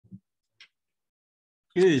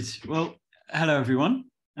Good. Well, hello everyone,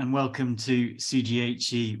 and welcome to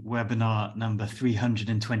CGHE webinar number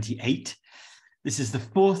 328. This is the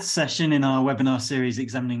fourth session in our webinar series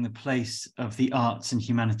examining the place of the arts and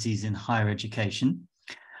humanities in higher education.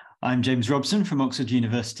 I'm James Robson from Oxford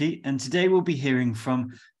University, and today we'll be hearing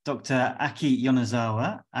from Dr. Aki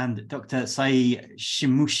Yonezawa and Dr. Sai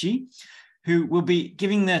Shimauchi, who will be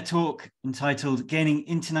giving their talk entitled Gaining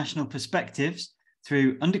International Perspectives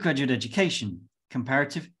Through Undergraduate Education,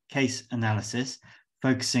 Comparative Case Analysis,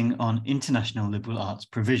 focusing on international liberal arts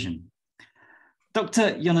provision.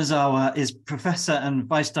 Dr. Yonezawa is Professor and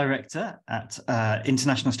Vice Director at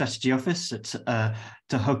International Strategy Office at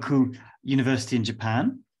Tohoku University in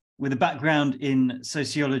Japan. With a background in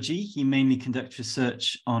sociology, he mainly conducts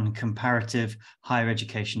research on comparative higher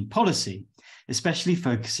education policy, especially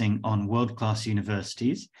focusing on world-class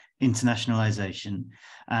universities, internationalization,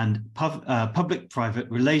 and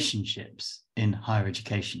public-private relationships in higher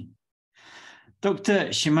education. Dr.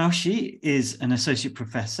 Shimauchi is an associate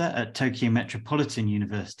professor at Tokyo Metropolitan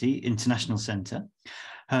University International Center.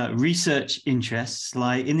 Her research interests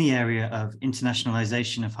lie in the area of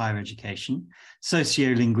internationalization of higher education,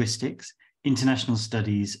 sociolinguistics, international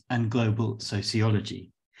studies, and global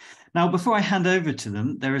sociology. Now, before I hand over to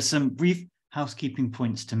them, there are some brief housekeeping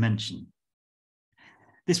points to mention.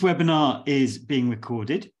 This webinar is being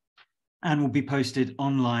recorded and will be posted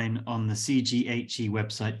online on the CGHE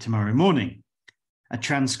website tomorrow morning. A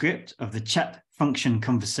transcript of the chat function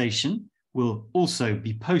conversation will also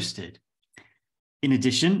be posted. In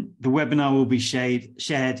addition, the webinar will be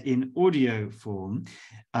shared in audio form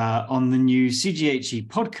on the new CGHE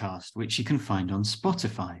podcast, which you can find on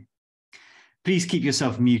Spotify. Please keep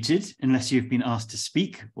yourself muted unless you've been asked to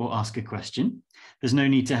speak or ask a question. There's no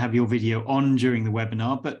need to have your video on during the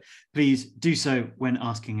webinar, but please do so when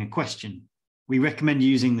asking a question. We recommend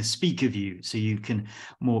using the speaker view so you can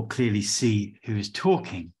more clearly see who is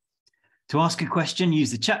talking. To ask a question,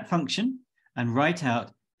 use the chat function and write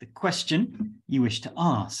out the question you wish to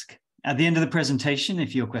ask. At the end of the presentation,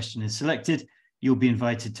 if your question is selected, you'll be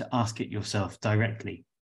invited to ask it yourself directly.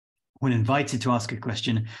 When invited to ask a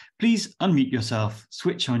question, please unmute yourself,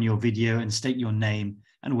 switch on your video and state your name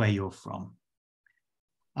and where you're from.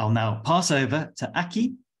 I'll now pass over to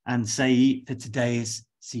Aki and Sei for today's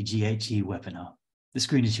CGHE webinar. The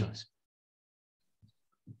screen is yours.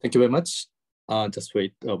 Thank you very much. Just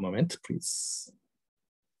wait a moment, please.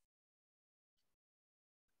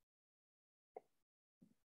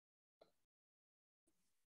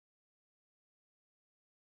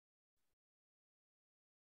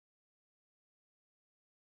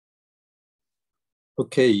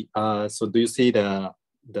 Okay, so do you see the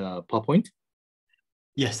PowerPoint?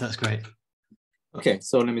 Yes, that's great. Okay,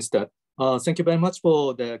 so let me start. Thank you very much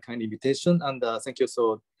for the kind invitation, and thank you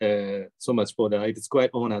so much for the. It's quite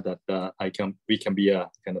honor that we can be a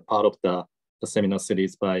kind of part of the seminar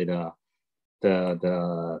series by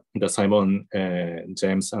the Simon,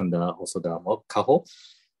 James, and also the Kaho.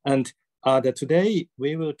 And today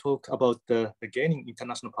we will talk about the gaining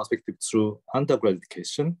international perspective through undergraduate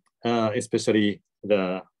education, especially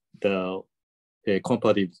the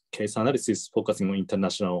comparative case analysis focusing on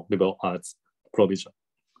international liberal arts provision.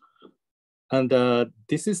 And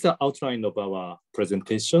this is the outline of our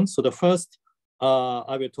presentation. So the first,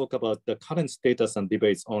 I will talk about the current status and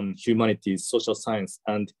debates on humanities, social science,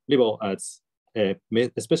 and liberal arts,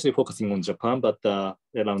 especially focusing on Japan, but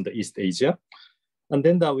around the East Asia. And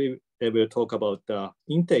then we will talk about the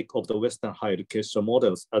intake of the Western higher education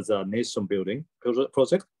models as a nation building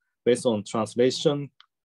project based on translation,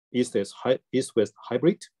 East-West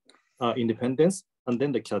hybrid, independence, and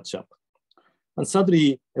then the catch-up. And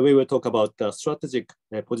thirdly, we will talk about the strategic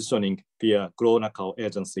positioning via Grow-Nakao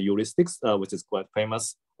agency heuristics, which is quite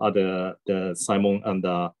famous. The Simon and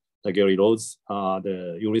the Gary Rhodes,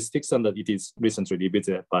 the heuristics, and it is recently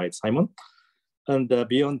revisited by Simon. And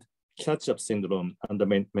beyond catch-up syndrome and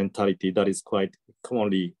the mentality that is quite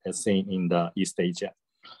commonly seen in the East Asia.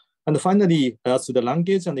 And finally, as to the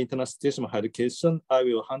language and the internationalization of higher education, I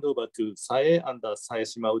will hand over to Sae, and Sae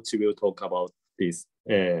Shimauchi will talk about this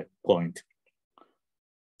point.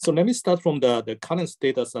 So let me start from the current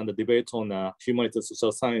status and the debate on humanities,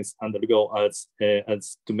 social science, and the liberal arts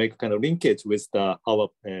as to make kind of linkage with our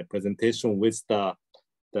presentation with the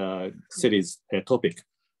series topic.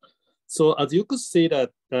 So as you could see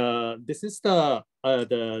that this is the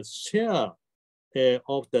share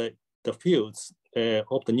of the fields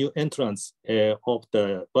of the new entrants of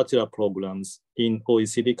the bachelor programs in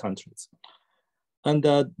OECD countries. And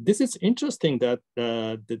this is interesting that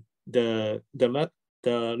the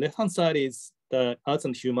left-hand side is the arts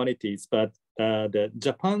and humanities, but the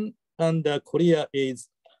Japan and Korea is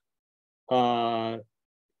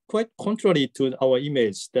quite contrary to our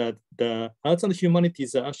image that the arts and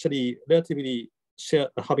humanities are actually relatively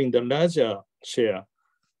having the larger share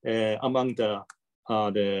among the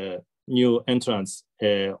new entrants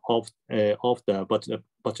of the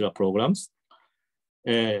bachelor programs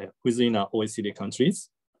within OECD countries.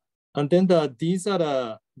 And then these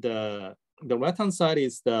are the right-hand side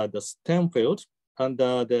is the STEM field, and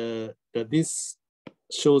this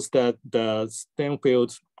shows that the STEM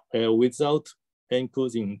field without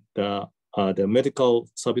including the medical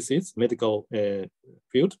services, medical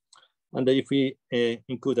field. And if we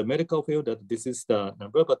include the medical field, that this is the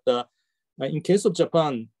number. But in case of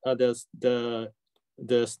Japan, the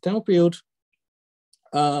STEM field,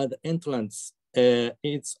 the entrance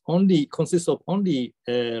consists of only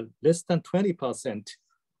less than 20%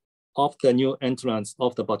 of the new entrants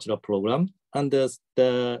of the bachelor program. And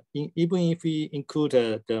even if we include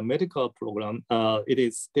the medical program, it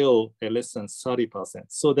is still less than 30%.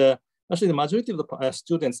 So actually the majority of the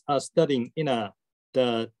students are studying in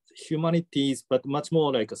the humanities, but much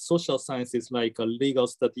more like social sciences, like legal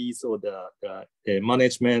studies or the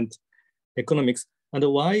management, economics. And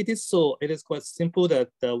why it is so? It is quite simple that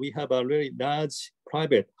we have a very large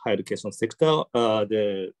private higher education sector.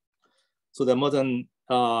 So the more than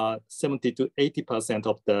 70 to 80%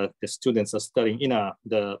 of the students are studying in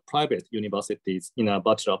the private universities in a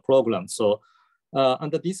bachelor program. So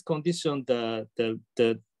under this condition,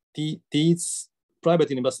 these private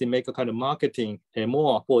universities make a kind of marketing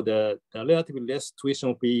more for the relatively less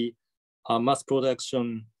tuition fee, mass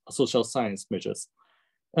production, social science measures.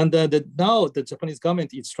 And now the Japanese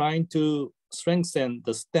government is trying to strengthen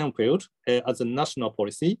the STEM field as a national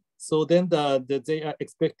policy. So then they are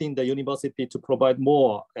expecting the university to provide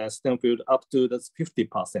more STEM field up to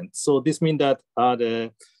 50%. So this means that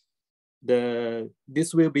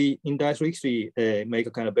this will be indirectly make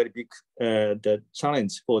a kind of very big the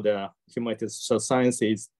challenge for the humanities social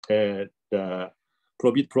sciences the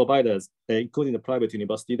providers, including the private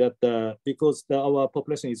university, that because our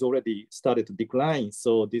population is already started to decline.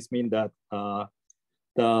 So this means that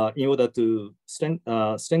in order to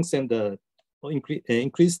strengthen the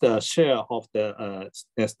increase the share of the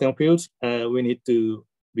STEM fields, we need to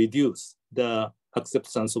reduce the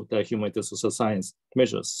acceptance of the humanities social science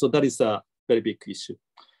measures. So that is a very big issue.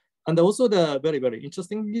 And also very, very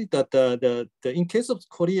interestingly that in case of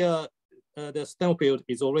Korea, the STEM field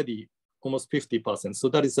is already almost 50%. So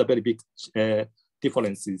that is a very big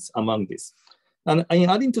differences among this. And in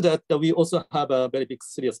adding to that, we also have a very big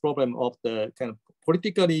serious problem of the kind of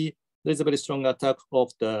politically, there is a very strong attack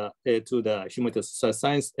of to the humanities social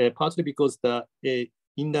science, partly because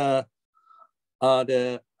in the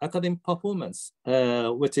academic performance,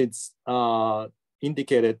 which is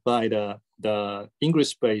indicated by the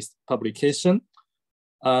English-based publication,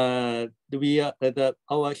 our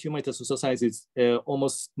humanities social science is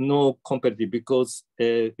almost no competitive because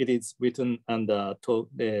it is written and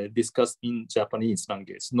discussed in Japanese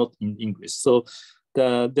language, not in English. So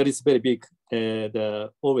there is very big,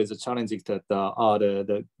 always a challenge that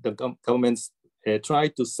the governments try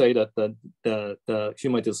to say that the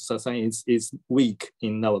humanities social science is weak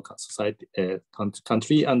in our society,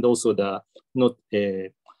 country, and also not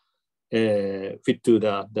fit to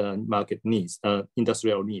the market needs,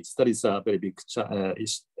 industrial needs. That is a very big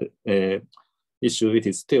issue. It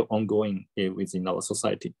is still ongoing within our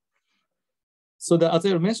society. So as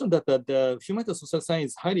I mentioned, that the humanities social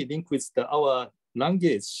science is highly linked with our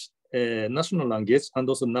language, national language, and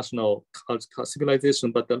also national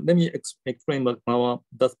civilization. But let me explain our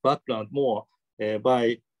background more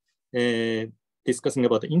by discussing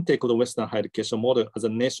about the intake of the Western higher education model as a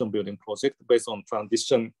nation-building project based on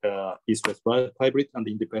transition, East-West hybrid, and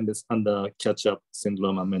independence and the catch-up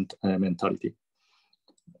syndrome and mentality.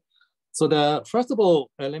 So first of all,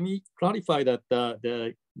 let me clarify that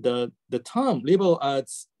the term liberal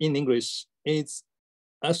arts in English is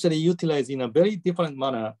actually utilized in a very different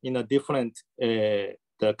manner in a different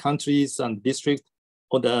the countries and district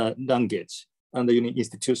or the language and the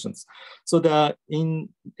institutions. So at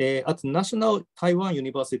National Taiwan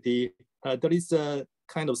University, there is a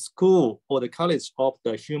kind of school or the college of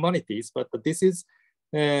the humanities, but this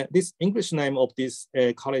English name of this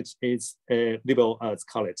college is Liberal Arts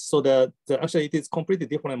College. So actually it is completely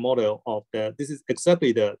different model of this is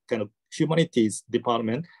exactly the kind of humanities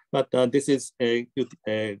department, but this is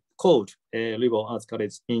called Liberal Arts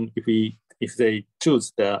College if they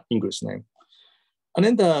choose the English name. And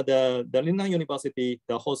then the Rinnan University,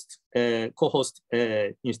 the co-host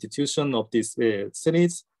institution of this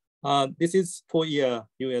series, this is 4-year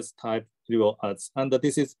US type liberal arts. And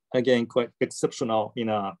this is, again, quite exceptional in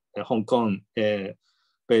a Hong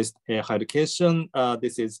Kong-based higher education.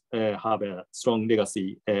 This is have a strong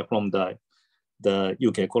legacy from the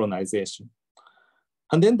UK colonization.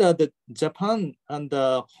 And then the Japan and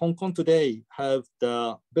Hong Kong today have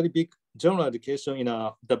the very big general education in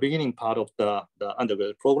the beginning part of the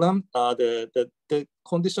undergraduate program. The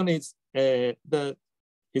condition is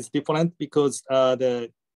different because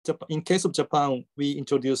in case of Japan, we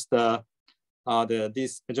introduced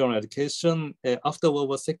this general education after World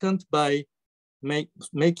War II by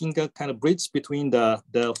making a kind of bridge between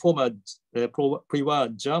the former pre-war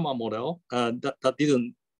German model that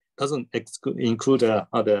doesn't include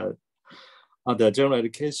other general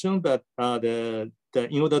education, but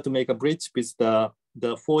in order to make a bridge with the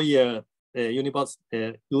 4-year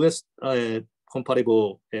US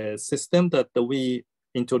compatible system that we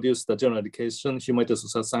introduced the general education, humanities,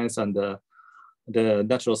 social science, and the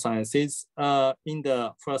natural sciences in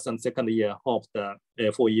the first and second year of the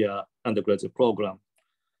 4-year undergraduate program.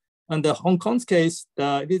 And the Hong Kong's case,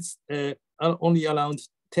 it is only around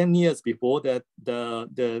 10 years before that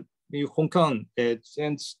the Hong Kong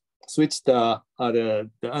switched the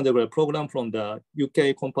undergraduate program from the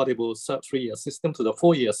UK compatible 3-year system to the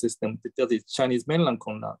 4-year system, that is Chinese mainland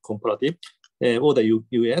comparative, or the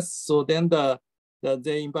US. So then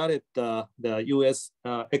they invited the US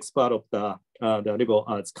expert of the liberal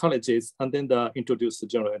arts colleges, and then introduced the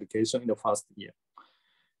general education in the first year.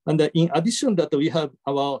 And in addition that we have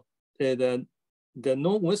our the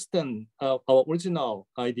non-Western, our original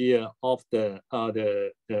idea of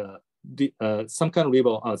some kind of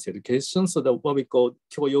liberal arts education, so what we call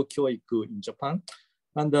kyoyo kyoiku in Japan,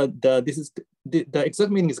 and this is the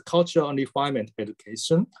exact meaning is culture and refinement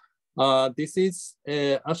education. This is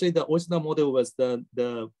actually the original model was the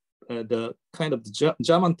kind of the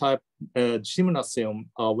German type gymnasium,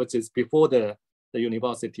 which is before the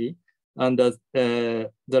university, and the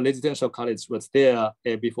residential college was there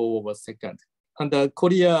before World War II. And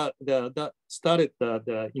Korea that started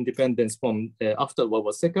the independence from after World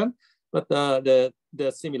War II, but the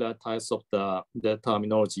similar types of the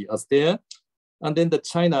terminology as there. And then the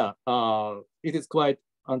China, it is quite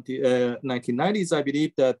until 1990s, I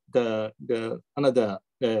believe that the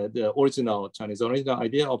original Chinese original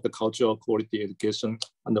idea of the cultural quality education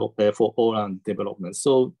and for all and development.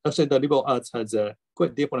 So actually the liberal arts has a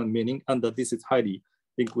quite different meaning, and this is highly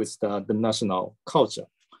linked with the national culture.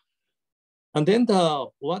 And then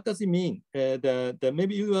what does it mean?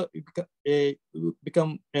 Maybe you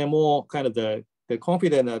become more kind of the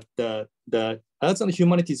confident that the arts and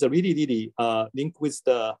humanities are really linked with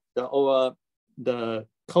the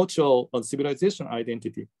cultural and civilization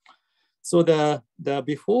identity. So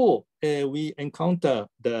before we encounter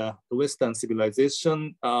the Western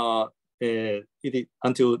civilization until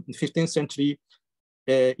 15th century,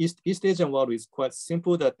 East Asian world is quite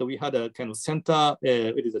simple, that we had a kind of center,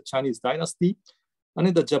 it is a Chinese dynasty, and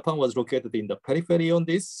then Japan was located in the periphery on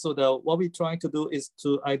this. So what we're trying to do is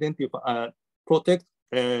to identify, protect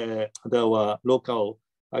the local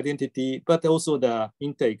identity, but also the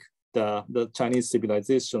intake, the Chinese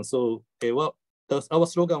civilization. So our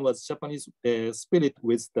slogan was Japanese spirit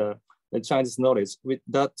with the Chinese knowledge. With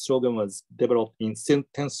that slogan was developed in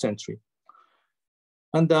 10th century.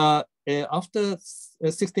 And after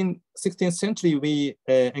 16th century, we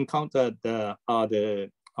encountered the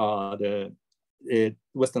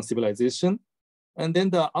Western civilization, and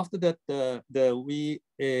then after that,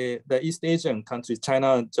 the East Asian countries,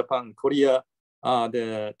 China, Japan, Korea,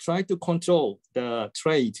 try to control the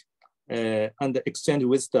trade and the exchange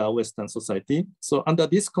with the Western society. So under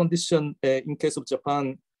this condition, in case of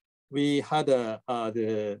Japan, we had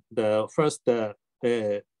the first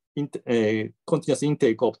continuous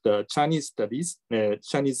intake of the Chinese studies,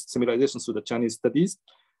 Chinese civilization through the Chinese studies,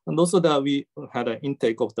 and also that we had an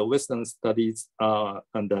intake of the Western studies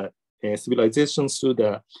and the civilizations through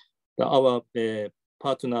our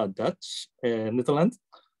partner Dutch, Netherlands,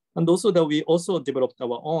 and also that we also developed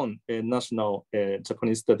our own national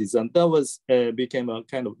Japanese studies, and that became a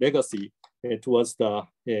kind of legacy towards our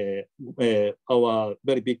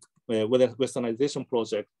very big Westernization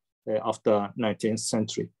project after 19th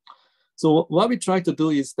century. So what we try to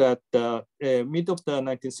do is that mid of the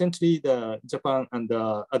 19th century, Japan and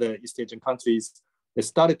the other East Asian countries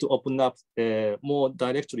started to open up more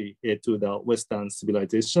directly to the Western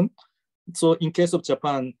civilization. So in case of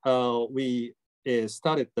Japan, we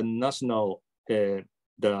started the national,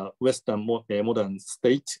 the Western modern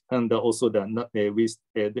state, and also we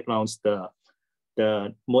launched the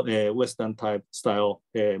Western type style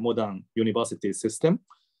modern university system.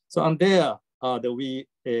 So and there, we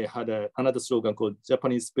had another slogan called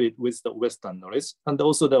Japanese spirit with the Western knowledge. And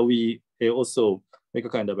also that we also make a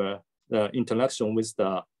kind of interaction with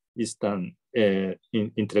the Eastern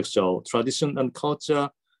intellectual tradition and culture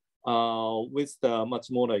with the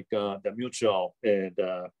much more like the mutual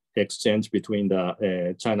the exchange between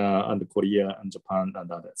the China and Korea and Japan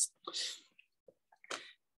and others.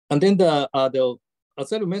 And then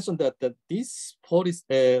as I mentioned that this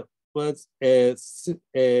policy was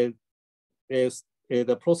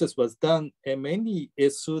the process was done mainly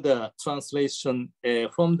through the translation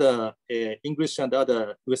from the English and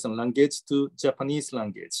other Western language to Japanese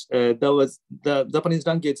language. That was the Japanese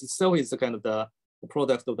language itself is a kind of the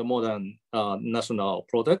product of the modern national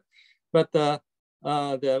product. But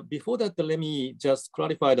before that, let me just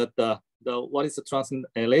clarify that what is the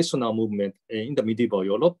translational movement in the medieval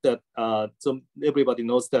Europe. That so everybody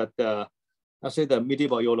knows that actually the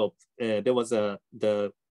medieval Europe there was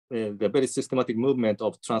the very systematic movement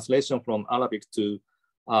of translation from Arabic to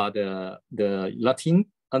the Latin,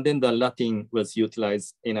 and then the Latin was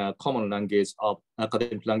utilized in a common language of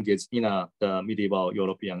academic language in the medieval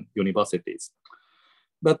European universities.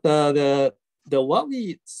 But what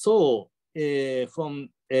we saw from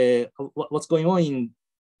what's going on in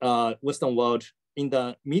Western world in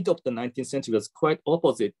the mid of the 19th century was quite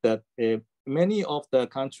opposite. That many of the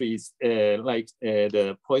countries like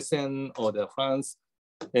the Prussia or the France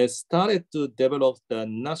started to develop the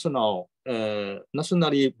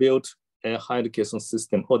nationally built higher education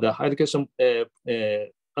system or the higher education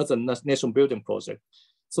as a nation building project.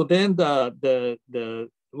 So then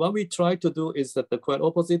what we try to do is that the quite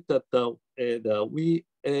opposite, that we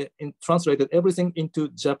translated everything into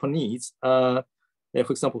Japanese, for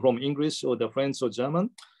example, from English or the French or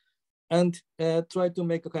German, and try to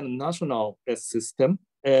make a kind of national system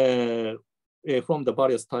from the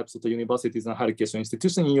various types of the universities and higher education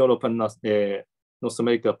institutions in Europe and North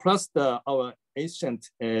America, plus our ancient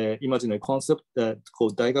imaginary concept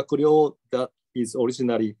called Daigakuryo that is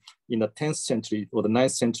originally in the 10th century or the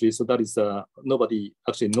 9th century. So that is nobody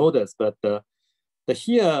actually knows this, but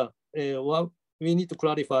here what we need to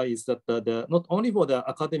clarify is that not only for the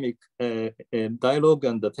academic dialogue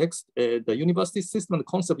and the text, the university system and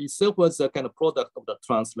concept itself was a kind of product of the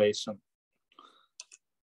translation.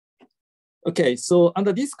 Okay, so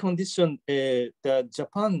under this condition, the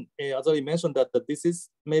Japan, as I mentioned, that this is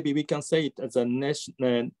maybe we can say it as a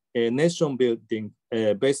nation building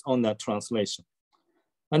based on the translation.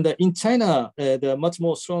 And in China, the much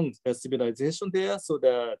more strong civilization there. So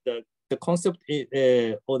the concept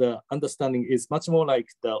or the understanding is much more like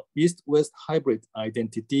the East-West hybrid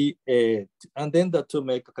identity, and then to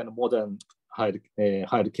make a kind of modern higher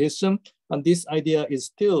education. And this idea is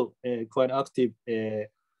still quite active.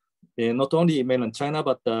 Not only in mainland China,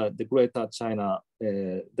 but the greater China,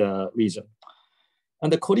 the region.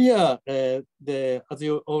 And the Korea, as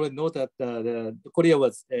you already know, that the Korea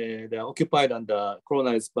was occupied and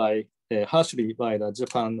colonized by harshly by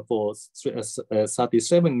Japan for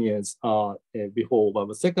 37 years before World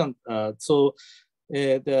War II. So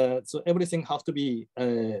everything has to be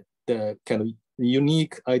the kind of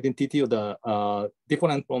unique identity of the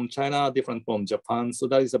different from China, different from Japan. So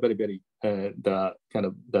that is a very, very the kind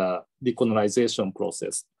of the decolonization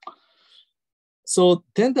process. So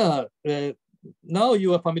then now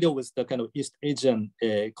you are familiar with the kind of East Asian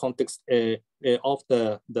context of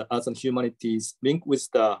the arts and humanities linked with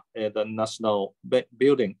the national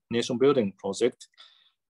nation building project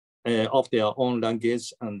of their own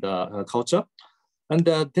language and culture. And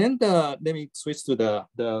then let me switch to the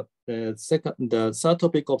third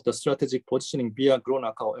topic of the strategic positioning via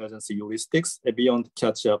grown-up urgency heuristics beyond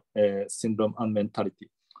catch-up syndrome and mentality.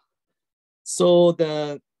 So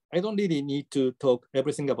I don't really need to talk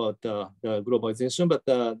everything about the globalization, but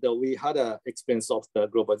we had an experience of the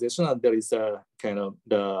globalization, and there is a kind of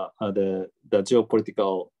the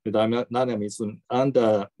geopolitical dynamism and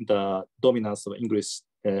the dominance of English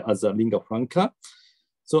as a lingua franca.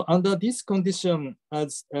 So under this condition,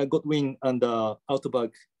 as Godwin and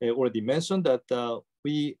Outback already mentioned, that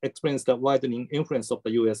we experienced the widening influence of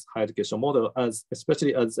the US higher education model,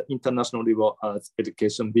 especially as international liberal arts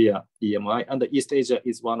education via EMI. And the East Asia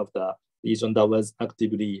is one of the regions that was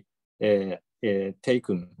actively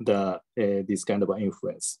taken this kind of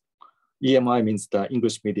influence. EMI means the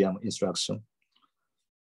English medium instruction.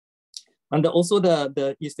 And also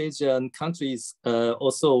the East Asian countries,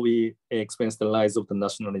 also we experienced the rise of the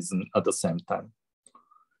nationalism at the same time.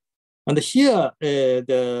 And here,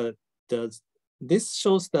 this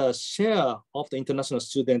shows the share of the international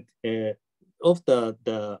student of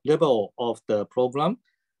the level of the program.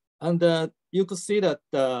 And you could see that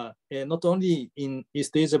not only in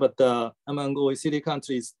East Asia, but among OECD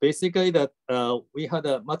countries, basically that we had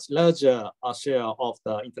a much larger share of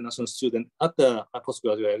the international students at the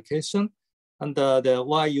postgraduate education. And the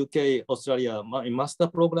UK, Australia in master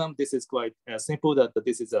program, this is quite simple that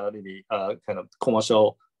this is a really kind of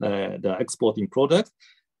commercial, the exporting product.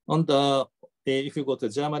 On the if you go to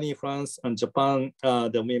Germany, France, and Japan,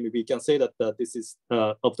 then maybe we can say that this is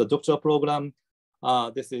of the doctoral program.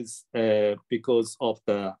 This is because of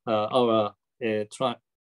the our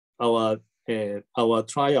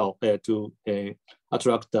trial to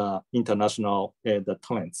attract the international the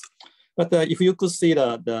talents. But if you could see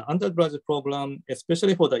the undergraduate program,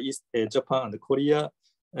 especially for the East Japan and Korea,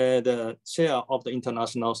 the share of the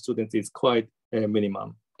international students is quite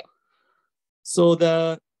minimum. So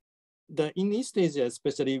in East Asia,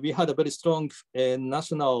 especially, we had a very strong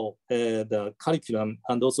national the curriculum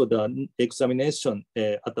and also the examination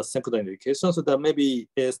at the secondary education. So that maybe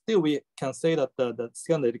still we can say that the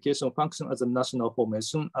secondary education function as a national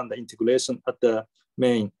formation and the integration at the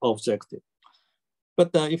main objective. But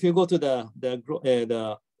if you go to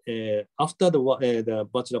after the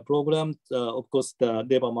bachelor program, of course, the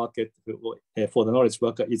labor market for the knowledge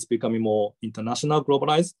worker is becoming more international,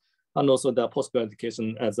 globalized. And also the postgraduate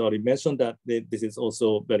education, as already mentioned, that this is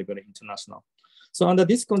also very, very international. So under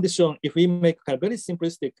this condition, if we make a very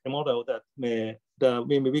simplistic model that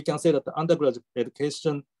we can say that the undergraduate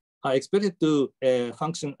education are expected to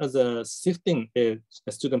function as a shifting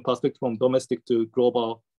student perspective from domestic to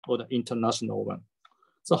global or the international one.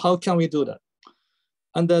 So how can we do that?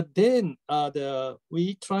 And then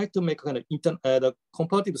we try to make kind of the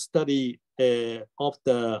comparative study of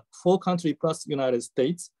the 4 countries plus United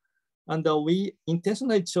States. And we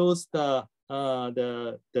intentionally chose the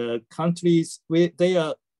countries where they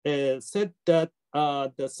are said that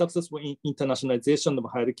the successful internationalization of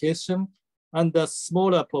higher education and the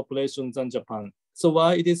smaller populations than Japan. So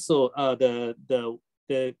why it is so?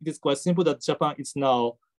 It is quite simple that Japan is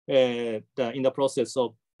now in the process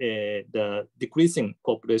of the decreasing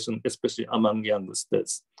population, especially among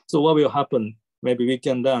youngsters. So what will happen? Maybe we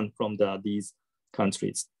can learn from these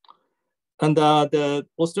countries. And the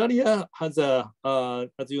Australia has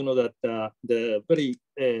as you know, that the very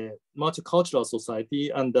multicultural society.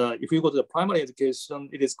 And if you go to the primary education,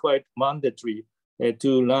 it is quite mandatory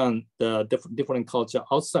to learn the different culture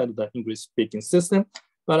outside of the English-speaking system.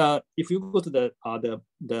 But if you go to the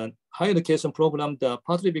higher education program,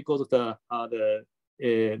 partly because of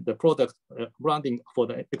the product branding for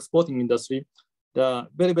the exporting industry, the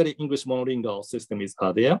very, very English monolingual system is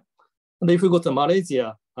there. And if you go to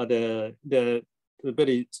Malaysia, the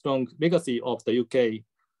very strong legacy of the UK,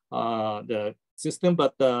 the system,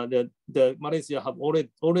 but the Malaysia have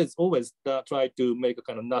always tried to make a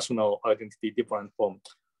kind of national identity different from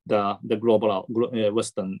the global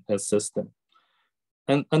Western system.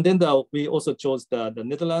 And then we also chose the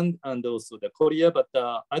Netherlands and also the Korea, but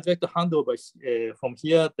I'd like to hand over from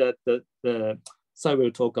here that the Sai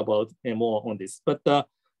will talk about more on this. But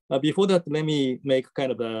before that, let me make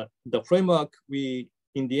kind of the framework we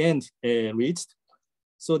in the end reached.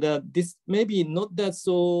 So that this may be not that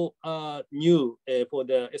so new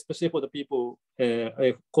especially for the people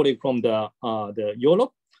colleague from the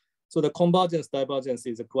Europe. So the convergence, divergence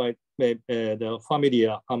is quite the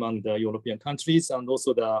familiar among the European countries, and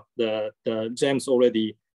also the James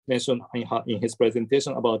already mentioned in his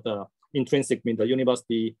presentation about the intrinsic, mean the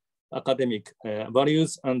university academic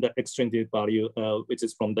values, and the extrinsic value, which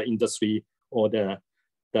is from the industry or the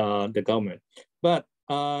government. But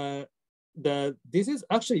this is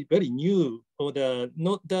actually very new, or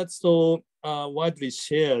not that so widely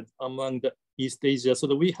shared among the East Asia. So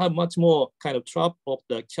that we have much more kind of trap of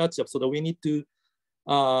the catch up. So that we need to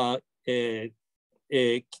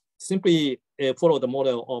simply follow the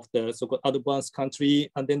model of the so-called advanced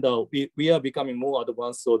country, and then we are becoming more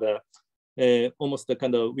advanced. So that almost the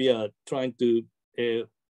kind of we are trying to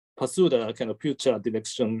pursue the kind of future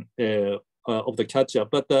direction of the catch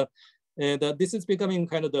up. But this is becoming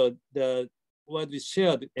kind of the widely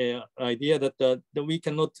shared idea that we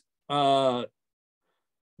cannot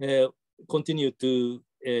continue to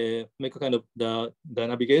make a kind of the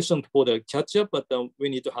navigation for the catch up, but we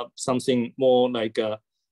need to have something more like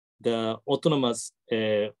the autonomous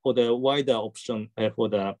or the wider option for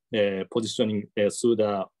the positioning through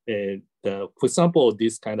for example,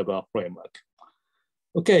 this kind of a framework.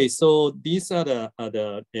 Okay, so these are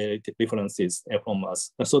the differences from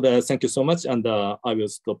us. So thank you so much, and I will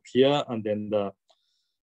stop here and then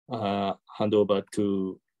hand over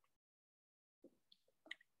to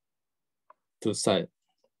Sai.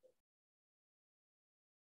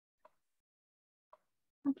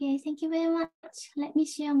 Okay, thank you very much. Let me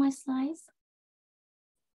share my slides.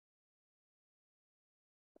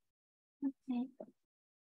 Okay.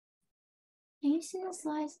 Can you see the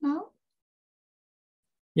slides now?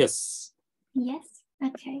 Yes. Yes.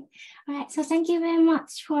 Okay. All right. So thank you very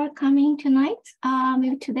much for coming tonight.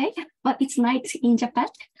 Maybe today, but it's night in Japan.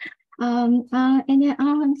 And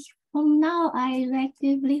then from now, I like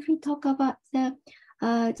to briefly talk about the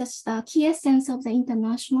just key essence of the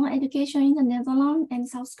international education in the Netherlands and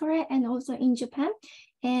South Korea, and also in Japan.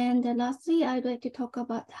 And lastly, I'd like to talk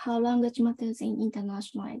about how language matters in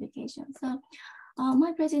international education. So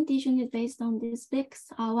my presentation is based on these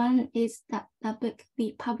books. One is the book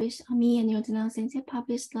we published, me and Yonezawa sensei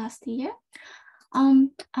published last year.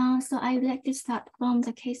 So I would like to start from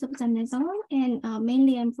the case of the Netherlands, and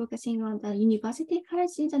mainly I'm focusing on the university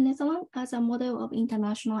college in the Netherlands as a model of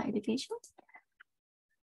international education.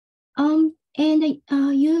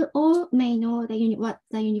 You all may know what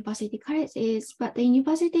the university college is, but the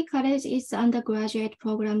university college is the undergraduate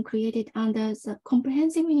program created under the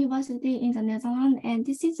Comprehensive University in the Netherlands, and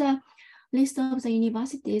this is a list of the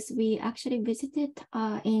universities we actually visited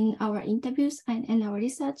in our interviews and in our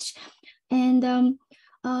research. And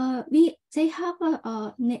they have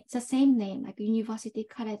the same name, like university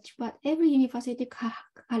college, but every university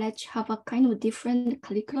college have a kind of different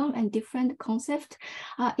curriculum and different concept.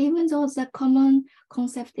 Even though the common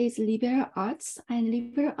concept is liberal arts, and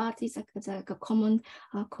liberal arts is a common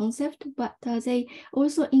concept, but they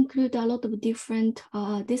also include a lot of different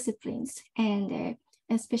disciplines and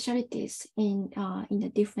specialties in the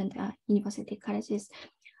different university colleges.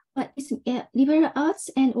 But it's liberal arts,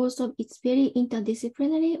 and also it's very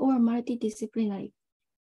interdisciplinary or multidisciplinary.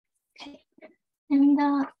 Okay. And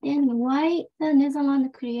then why the Netherlands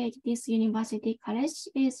create this university college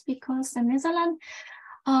is because the Netherlands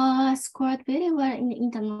scored very well in the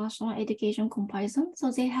international education comparison.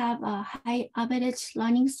 So they have high average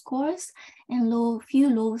learning scores and few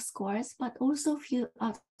low scores, but also few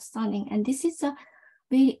outstanding. And this is a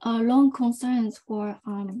very long concerns for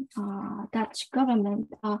Dutch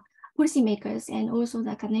government, policymakers, and also the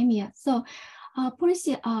academia. So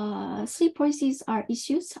three policies are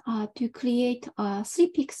issued to create 3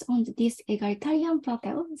 peaks on this egalitarian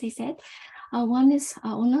plateau, they said. One is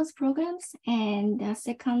honors programs, and the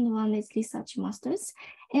second one is research masters,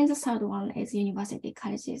 and the third one is university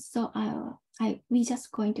colleges. So we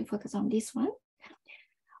just going to focus on this one.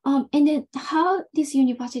 And then how this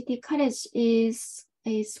university college is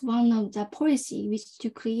one of the policy which to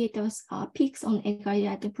create those peaks on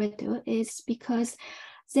egalitarian plateau is because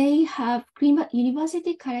they have,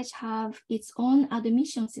 university college have its own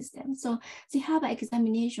admission system. So they have an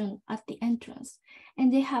examination at the entrance,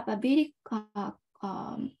 and they have a very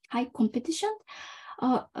high competition,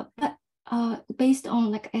 but based on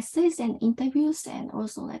like essays and interviews, and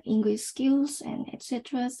also like English skills and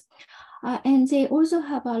etc. And they also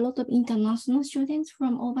have a lot of international students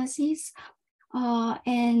from overseas.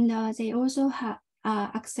 And they also have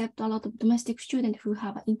accept a lot of domestic students who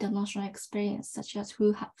have international experience, such as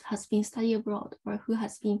who has been studied abroad, or who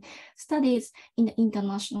has been studied in the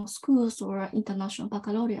international schools or international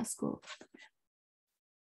baccalaureate school.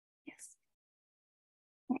 Yes.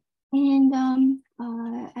 And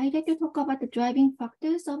I'd like to talk about the driving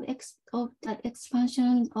factors of the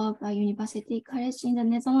expansion of a university college in the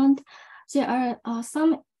Netherlands. There are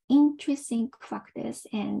some intrinsic factors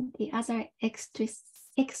and the other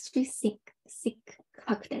extrinsic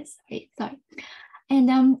factors. Sorry. And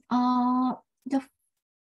the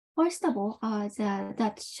first of all, the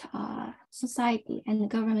Dutch society and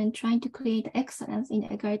government trying to create excellence in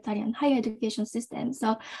the egalitarian higher education system.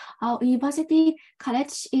 So our university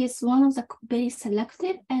college is one of the very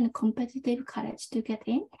selective and competitive college to get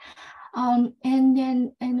in. And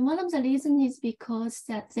one of the reasons is because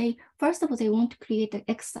that they, first of all, they want to create the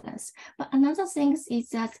excellence. But another thing is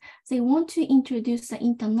that they want to introduce the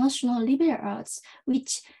international liberal arts,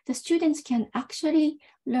 which the students can actually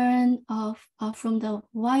learn from the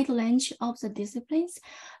wide range of the disciplines,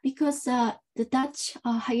 because the Dutch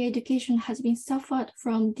higher education has been suffered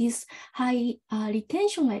from this high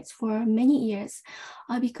retention rates for many years,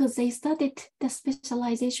 because they started the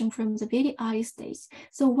specialization from the very early stage.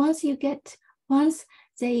 So once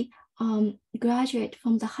they graduate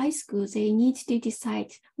from the high school, they need to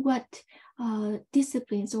decide what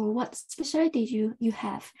disciplines or what specialties you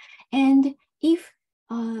have. And if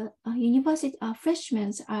university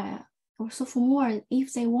freshmen or sophomore,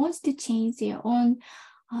 if they want to change their own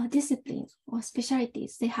disciplines or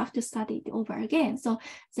specialties, they have to study it over again. So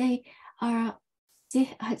they have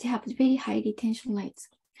very high retention rates.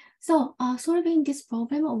 So solving this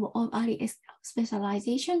problem of early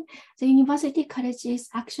specialization, the university college is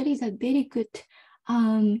actually a very good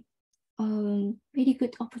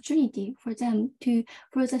opportunity for them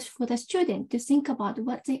for the student to think about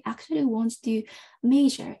what they actually want to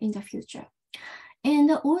major in the future.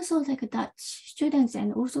 And also like Dutch students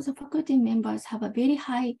and also the faculty members have a very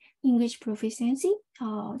high English proficiency.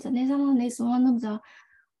 The Netherlands is one of the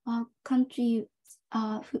country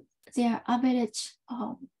their average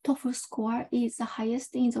TOEFL score is the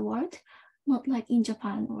highest in the world, not like in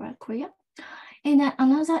Japan or Korea. And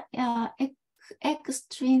another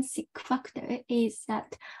extrinsic factor is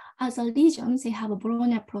that as a region, they have a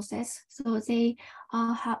Bologna process. So they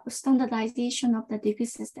have standardization of the degree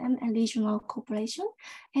system and regional cooperation.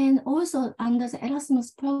 And also under the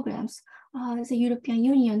Erasmus programs, the European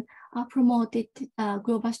Union promoted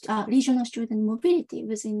global regional student mobility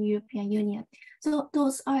within European Union. So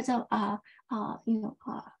those are the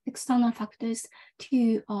external factors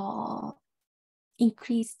to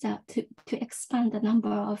increase to expand the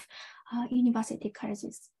number of university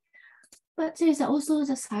colleges. But there is also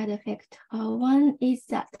the side effect. One is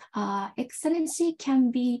that excellency can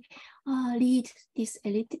be lead this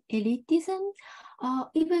elitism,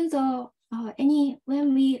 even though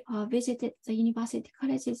when we visited the university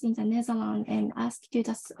colleges in the Netherlands and asked to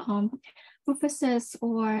the professors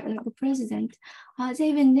or the president,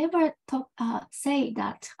 they will never say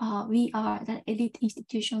that we are the elite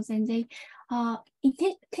institutions, and they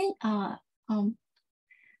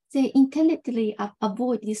intendedly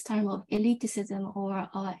avoid this term of elitism or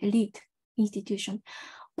elite institution.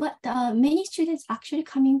 But many students actually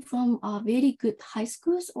coming from very good high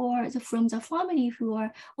schools or from the family who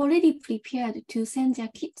are already prepared to send their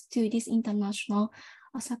kids to this international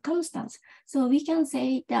circumstance. So we can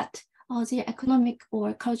say that their economic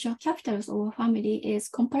or cultural capitals or family is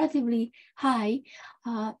comparatively high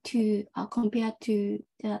compared to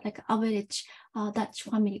the average Dutch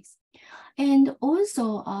families. And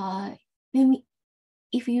also,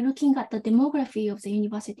 if you're looking at the demography of the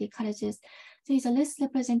university colleges, there is a less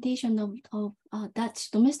representation of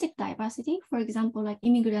Dutch domestic diversity, for example, like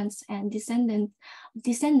immigrants and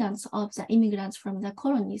descendants of the immigrants from the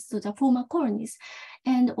colonies, so the former colonies,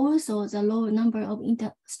 and also the low number of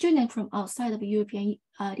students from outside of European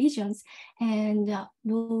regions, and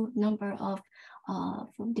low number of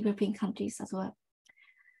from developing countries as well.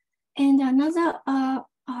 And another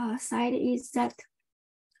side is that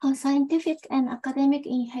scientific and academic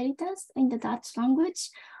inheritance in the Dutch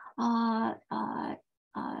language.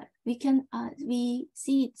 We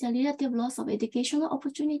see the relative loss of educational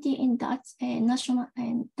opportunity in Dutch national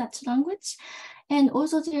and Dutch language, and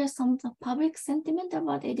also there is some public sentiment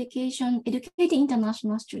about educating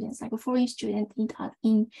international students, like a foreign student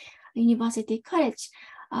in university college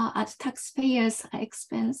at taxpayers'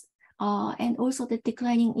 expense. And also the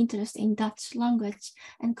declining interest in Dutch language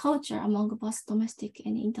and culture among both domestic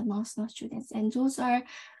and international students. And those are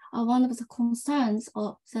one of the concerns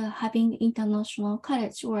of having international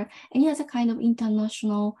college or any other kind of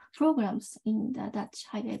international programs in the Dutch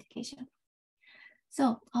higher education.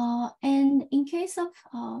 So, and in case of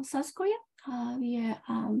South Korea,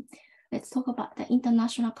 let's talk about the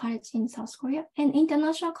international college in South Korea. And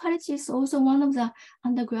international college is also one of the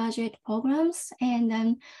undergraduate programs, and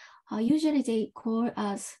then usually they call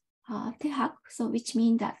as TEHAK, so which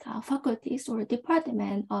means that faculties or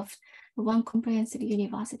department of one comprehensive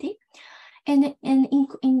university. And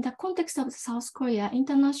in the context of South Korea,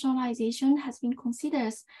 internationalization has been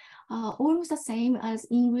considered almost the same as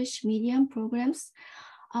English medium programs.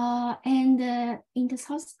 And in the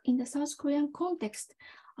South Korean context,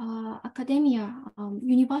 academia,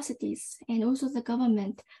 universities, and also the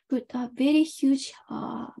government put a very huge,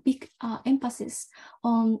 big emphasis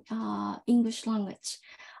on English language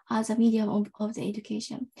as a medium of the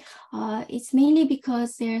education. It's mainly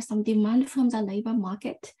because there's some demand from the labor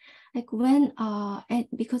market. Like and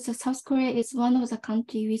because South Korea is one of the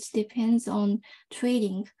countries which depends on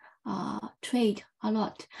trade a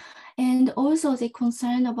lot. And also they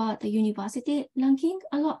concern about the university ranking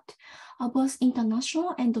a lot, both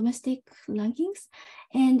international and domestic rankings.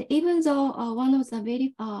 And even though one of the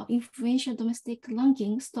very influential domestic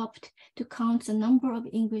rankings stopped to count the number of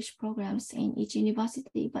English programs in each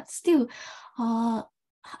university, but still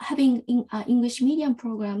having English medium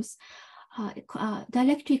programs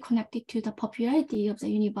directly connected to the popularity of the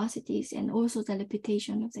universities and also the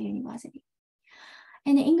reputation of the university.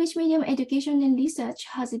 And the English medium education and research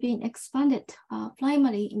has been expanded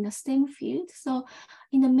primarily in the STEM field. So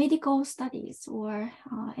in the medical studies or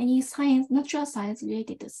any science, natural science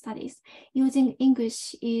related studies, using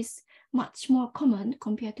English is much more common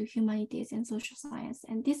compared to humanities and social science.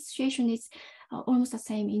 And this situation is almost the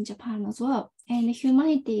same in Japan as well. And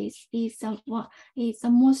humanities is the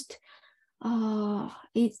most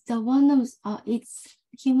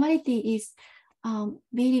humanity is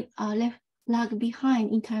very lag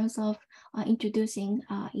behind in terms of introducing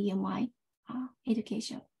EMI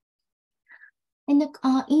education. And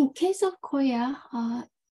in case of Korea,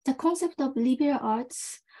 the concept of liberal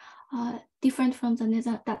arts, different from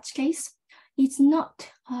the Dutch case, is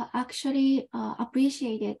not actually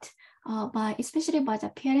appreciated especially by the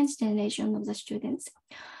parents' generation of the students.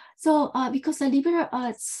 So because the liberal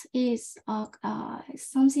arts is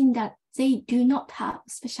something that they do not have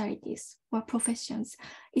specialties or professions,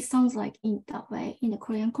 it sounds like in that way in the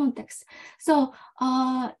Korean context. So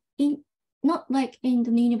not like in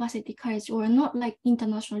the university college or not like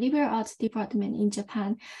international liberal arts department in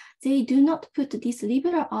Japan, they do not put this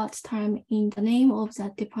liberal arts term in the name of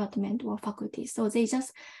the department or faculty. So they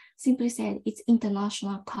just simply said it's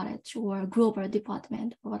international college or global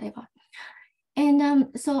department or whatever. And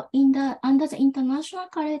so under the international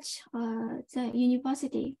college, the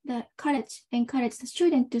university, the college encourage the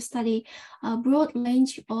student to study a broad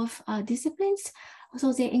range of disciplines.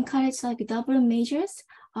 So they encourage like double majors.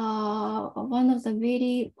 One of the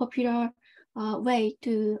very popular way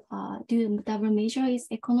to do double major is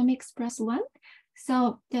economics +1.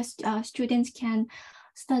 So the students can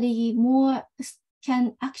study more,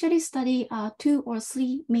 can actually study 2 or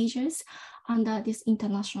 3 majors under this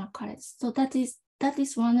international college. So that is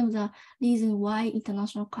one of the reasons why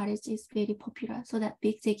international college is very popular, so that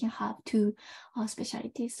they can have 2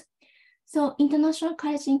 specialties. So international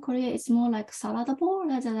college in Korea is more like salad bowl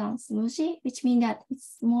rather than smoothie, which means that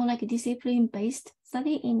it's more like a discipline-based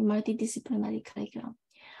study in multidisciplinary curriculum.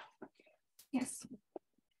 Yes.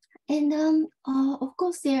 And of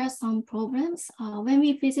course, there are some problems. When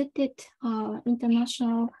we visited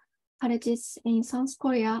international colleges in South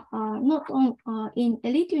Korea, not on in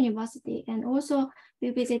elite university, and also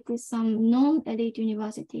we visited some non-elite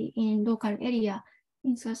university in local area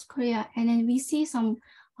in South Korea, and then we see some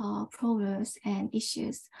problems and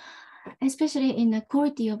issues, especially in the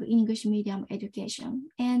quality of English medium education.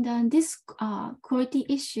 And this quality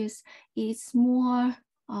issues is more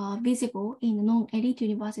visible in non-elite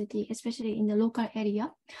university, especially in the local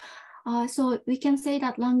area. So we can say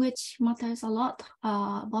that language matters a lot,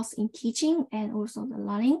 both in teaching and also the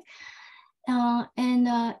learning. In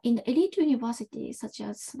the elite universities, such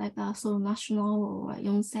as like Seoul National or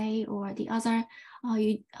Yonsei or the other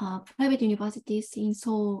private universities in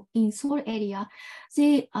Seoul area,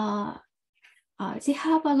 they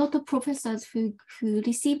have a lot of professors who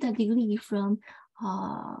received a degree from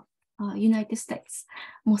United States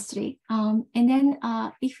mostly. And then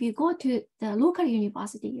if you go to the local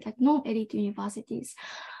university, like non-elite universities,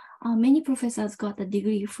 many professors got a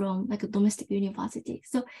degree from like a domestic university.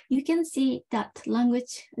 So you can see that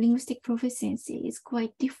linguistic proficiency is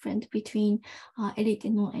quite different between elite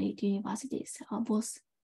and non-elite universities, both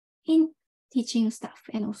in teaching staff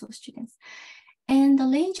and also students. And the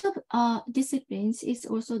range of disciplines is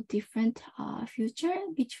also different future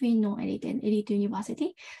between non-elite and elite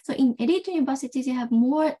university. So in elite universities, you have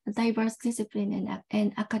more diverse discipline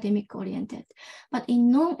and academic oriented. But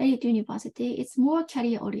in non-elite university, it's more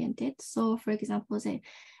career oriented. So for example, they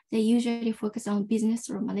usually focus on business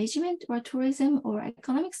or management or tourism or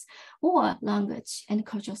economics or language and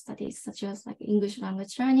cultural studies, such as like English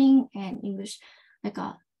language learning and English like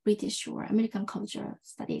British or American culture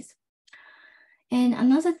studies. And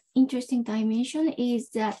another interesting dimension is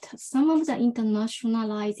that some of the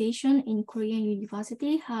internationalization in Korean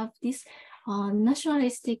university have this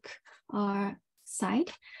nationalistic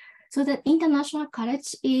side. So that international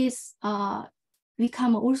college is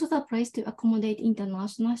become also the place to accommodate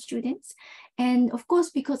international students. And of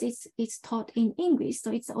course, because it's taught in English,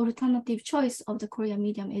 so it's an alternative choice of the Korean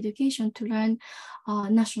medium education to learn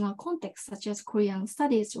national context, such as Korean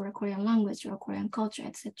studies or Korean language or Korean culture,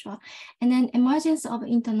 etc. And then emergence of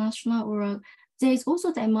international or there is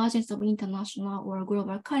also the emergence of international or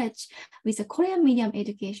global college with a Korean medium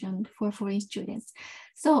education for foreign students.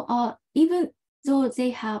 So even though they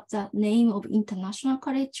have the name of international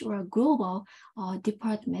college or a global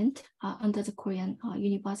department under the Korean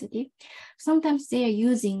university, sometimes they are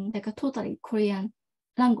using like a totally Korean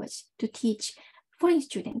language to teach foreign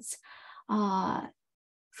students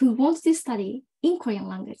who want to study in Korean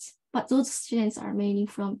language. But those students are mainly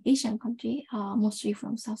from Asian country, mostly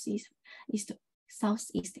from Southeast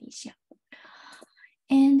Asia.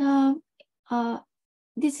 And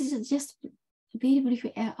this is just very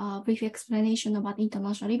brief explanation about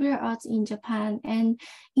international liberal arts in Japan. And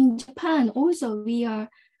in Japan also we are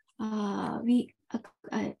we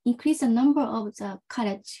increase the number of the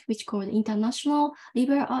college, which called international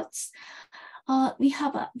liberal arts. We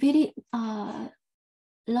have a very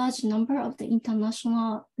large number of the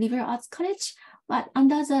international liberal arts college, but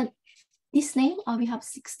under this name, we have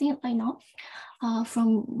 16 right now,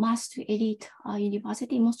 from mass to elite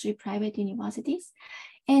university, mostly private universities.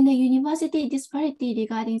 And the university disparity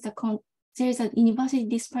regarding there is a university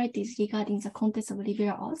disparities regarding the context of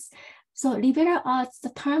liberal arts. So liberal arts,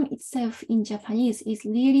 the term itself in Japanese is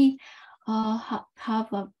really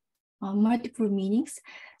have multiple meanings.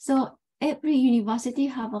 So every university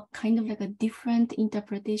have a kind of like a different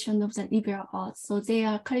interpretation of the liberal arts. So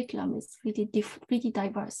their curriculum is pretty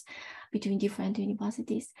diverse between different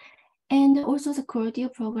universities. And also the quality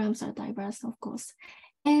of programs are diverse, of course.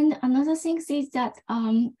 And another thing is that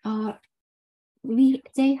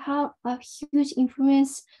they have a huge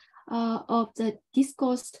influence of the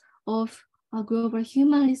discourse of global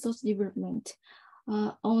human resource development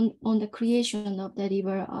on the creation of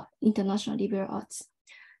the international liberal arts.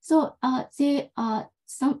 So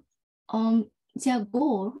their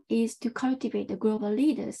goal is to cultivate the global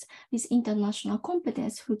leaders with international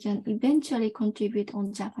competence who can eventually contribute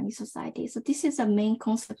on Japanese society. So this is the main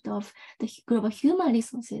concept of the global human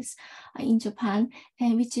resources in Japan,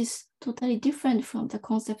 and which is totally different from the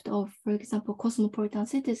concept of, for example, cosmopolitan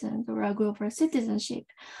citizens or global citizenship,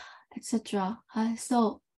 etc.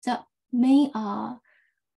 So the main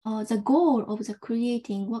the goal of the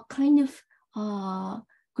creating what kind of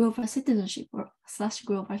global citizenship or /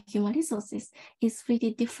 global human resources is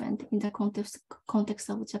pretty different in the context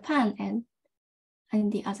of Japan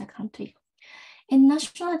and the other country. And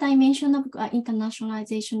national dimension of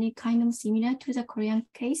internationalization is kind of similar to the Korean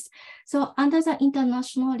case. So under the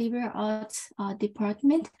international liberal arts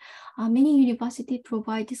department, many universities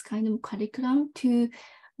provide this kind of curriculum to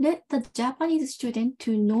let the Japanese student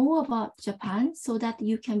to know about Japan so that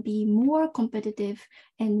you can be more competitive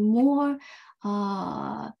and more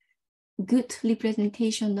good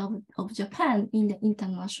representation of Japan in the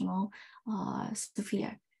international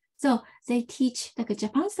sphere. So they teach like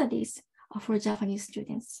Japan studies for Japanese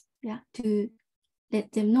students, to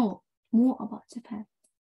let them know more about Japan.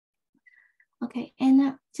 Okay,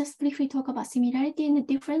 and just briefly talk about similarity and the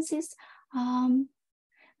differences.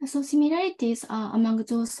 So similarities among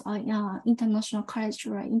those international college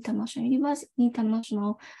or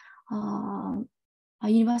international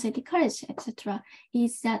university college, etc.,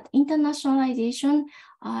 is that internationalization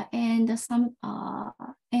and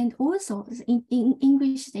also in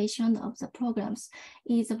Englishization of the programs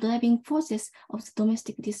is the driving forces of the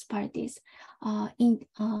domestic disparities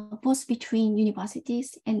both between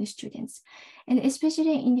universities and students, and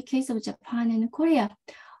especially in the case of Japan and Korea.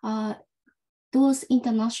 Those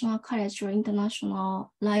international college or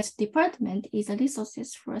internationalized department is a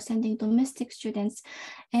resources for sending domestic students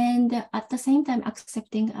and at the same time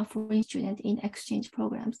accepting a foreign student in exchange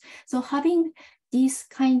programs. So having this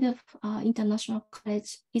kind of international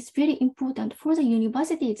college is very important for the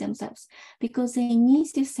universities themselves because they need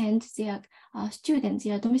to send their students,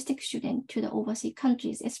 their domestic students to the overseas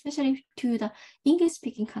countries, especially to the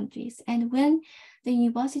English-speaking countries. And when the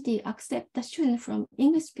university accept the students from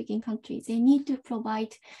English-speaking countries, they need to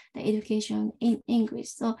provide the education in English.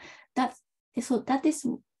 So that is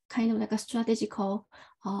kind of like a strategical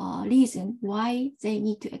reason why they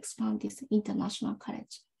need to expand this international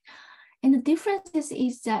college. And the difference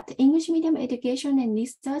is that English medium education and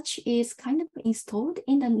research is kind of installed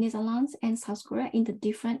in the Netherlands and South Korea in a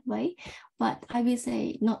different way, but I will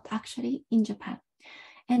say not actually in Japan.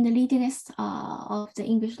 And the readiness of the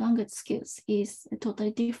English language skills is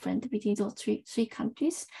totally different between those three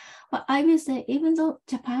countries. But I will say, even though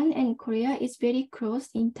Japan and Korea is very close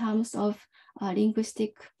in terms of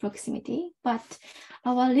linguistic proximity, but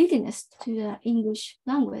our readiness to the English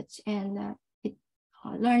language and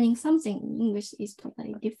learning something in English is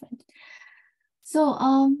totally different. So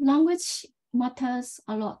language matters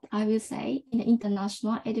a lot, I will say, in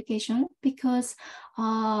international education, because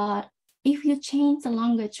if you change the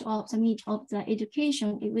language of the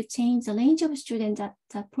education, it will change the range of students that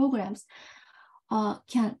the programs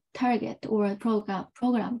can target or a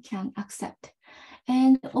program can accept.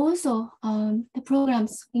 And also the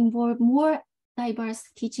programs involve more diverse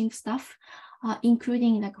teaching staff,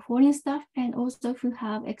 including like foreign staff and also who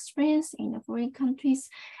have experience in the foreign countries,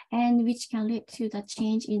 and which can lead to the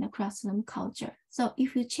change in the classroom culture. So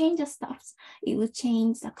if you change the staffs, it will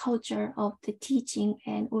change the culture of the teaching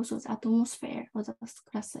and also the atmosphere of the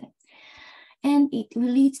classroom. And it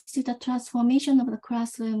will lead to the transformation of the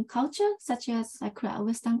classroom culture, such as like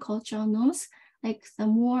Western cultural norms like the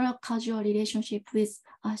more casual relationship with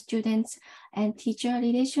students and teacher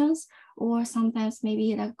relations, or sometimes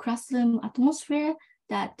maybe the classroom atmosphere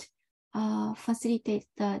that facilitate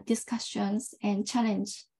the discussions and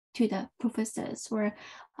challenge to the professors, or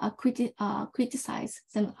criticize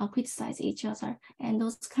each other, and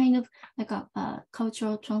those kind of like a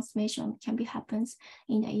cultural transformation can be happens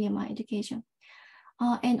in the EMI education.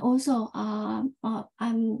 And also, I'm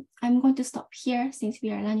going to stop here since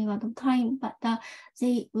we are running out of time, but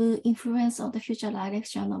they will influence on the future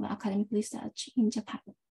direction of academic research in Japan.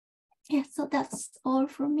 Yeah, so that's all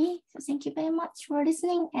for me. So thank you very much for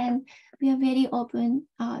listening, and we are very open.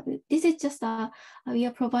 This is just we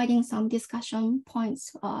are providing some discussion points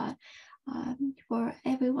for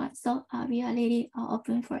everyone. So we are really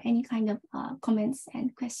open for any kind of comments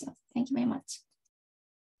and questions. Thank you very much.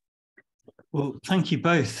 Well, thank you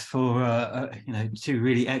both for two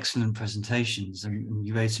really excellent presentations, and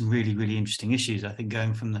you raised some really, really interesting issues. I think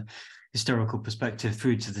going from the historical perspective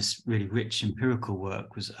through to this really rich empirical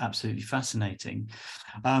work was absolutely fascinating.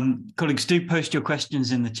 Colleagues, do post your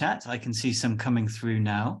questions in the chat. I can see some coming through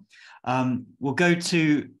now. We'll go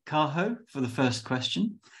to Kaho for the first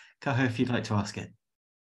question. Kaho, if you'd like to ask it.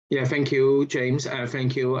 Yeah, thank you, James.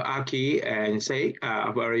 Thank you, Aki and Sei.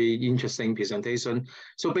 A very interesting presentation.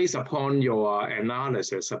 So based upon your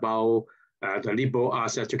analysis about the liberal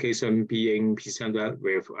arts education being presented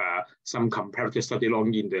with some comparative study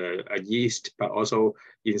along in the East, but also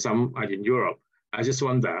in some in Europe, I just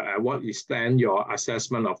wonder what is then your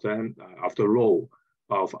assessment of the role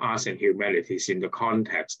of arts and humanities in the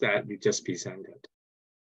context that you just presented?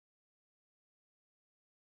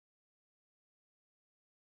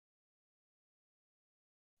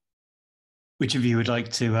 Which of you would like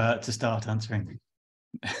to start answering?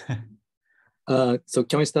 So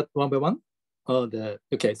can we start one by one?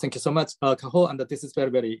 Okay, thank you so much, Kaho, and this is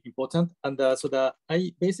very, very important. And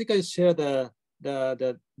I basically share the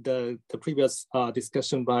previous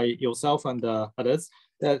discussion by yourself and others,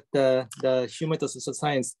 that the humanities social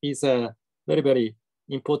science is a very, very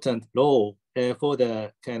important role for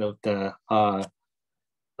the kind of the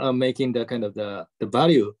making the kind of the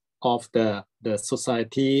value of the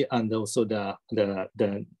society, and also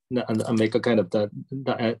make a kind of the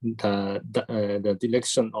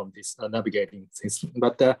direction on this navigating system.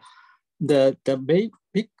 But the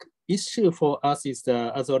big issue for us is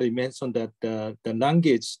as already mentioned, that the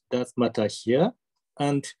language does matter here,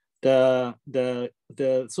 and the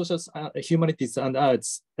social humanities and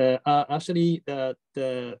arts are actually the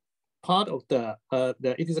part of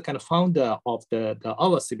it is a kind of founder of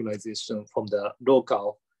our civilization from the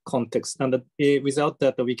local context, and without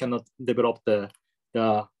that we cannot develop the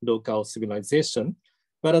local civilization.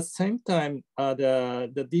 But at the same time,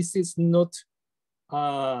 this is not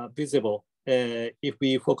visible if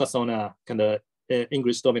we focus on a kind of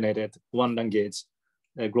English-dominated one language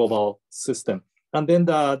global system. And then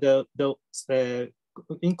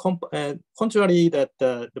contrary that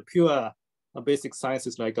the pure basic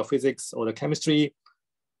sciences like physics or the chemistry,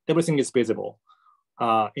 everything is visible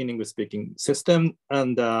in English-speaking system,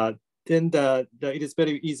 and then it is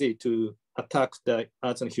very easy to attack the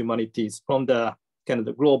arts and humanities from the kind of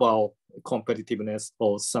the global competitiveness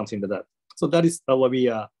or something like that. So that is what we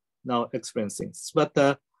are now experiencing. But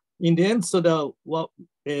in the end, so both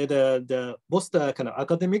the kind of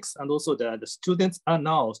academics and also the students are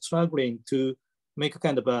now struggling to make a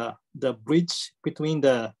kind of the bridge between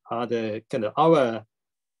the kind of our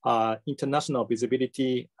international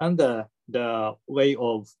visibility and the way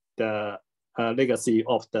of the legacy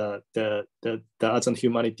of the arts and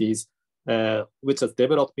humanities, which has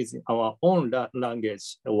developed in our own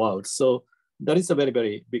language world. So that is a very,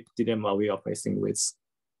 very big dilemma we are facing with.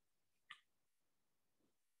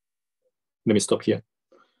 Let me stop here.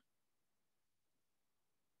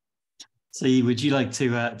 So would you like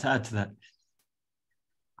to add to that?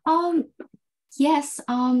 Yes.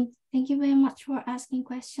 Thank you very much for asking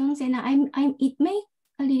questions, and it may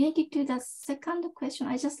related to the second question.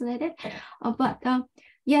 I just read it, but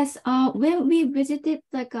yes. When we visited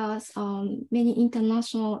like many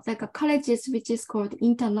international colleges, which is called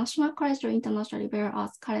International College or International Liberal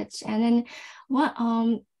Arts College, and then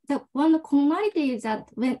one commonality is that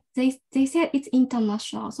when they said it's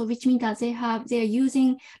international, so which means that they are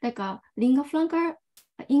using like a lingua franca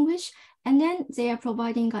English, and then they are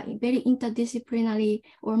providing a very interdisciplinary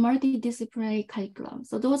or multidisciplinary curriculum.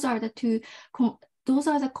 So those are the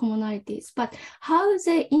commonalities. But how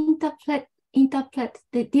they interpret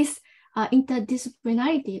this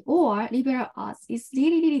interdisciplinarity or liberal arts is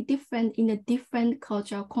really, really different in a different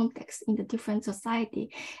cultural context, in the different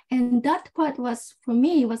society. And that part was, for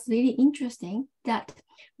me, was really interesting, that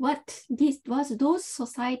what this was those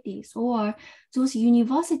societies or those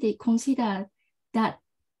universities considered that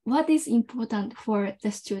what is important for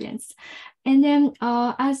the students. And then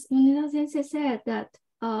as Yonezawa sensei said, that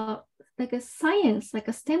like a science, like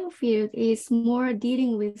a STEM field is more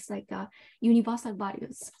dealing with like universal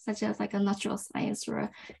values, such as like a natural science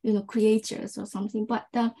or, creatures or something. But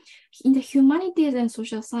in the humanities and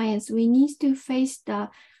social science, we need to face the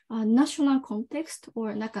national context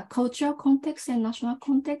or like a cultural context and national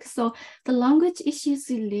context. So the language issues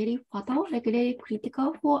is really vital, like really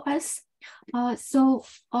critical for us.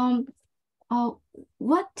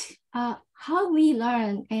 How we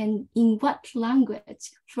learn and in what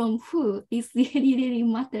language from who is really, really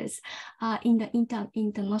matters in the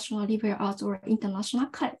international liberal arts or international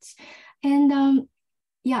college. And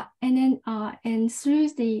and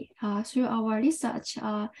through our research,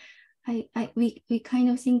 we kind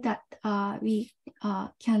of think that we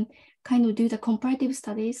can kind of do the comparative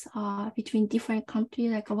studies between different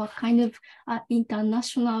countries, like what kind of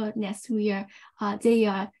internationalness they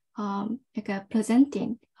are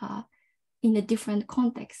presenting in a different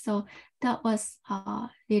context. So that was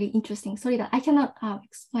really interesting. Sorry that I cannot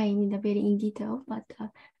explain in detail, but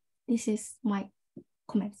this is my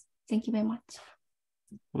comments. Thank you very much.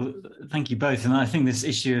 Well, thank you both. And I think this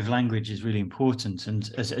issue of language is really important. And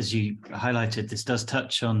as you highlighted, this does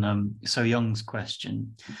touch on So Young's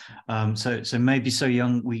question. So maybe So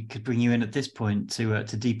Young, we could bring you in at this point to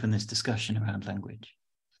deepen this discussion around language.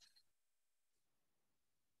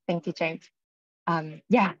 Thank you, James.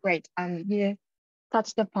 Yeah, great. You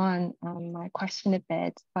touched upon my question a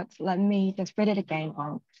bit, but let me just read it again.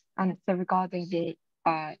 So regarding the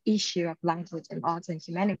issue of language and arts and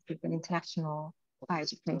humanities in international higher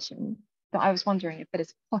education, so I was wondering if it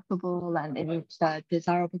is possible and if it's a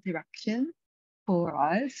desirable direction for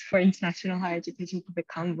us, for international higher education to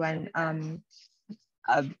become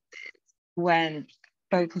when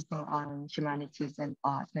focusing on humanities and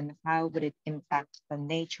arts, and how would it impact the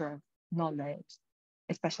nature of knowledge,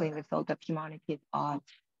 especially in the field of humanities, art.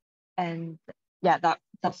 And yeah,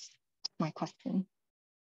 that's my question.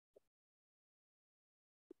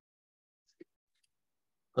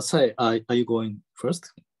 Asai, are you going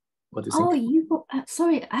first? What do you think? Oh, you go,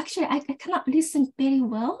 sorry, actually, I cannot listen very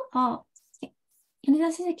well.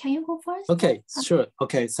 Yonezawa, can you go first? Okay, sure.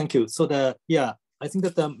 Okay, thank you. So I think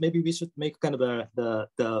that maybe we should make kind of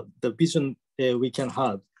the vision we can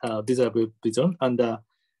have, desirable vision. And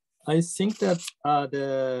I think that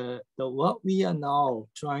what we are now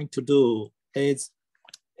trying to do is,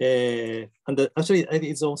 actually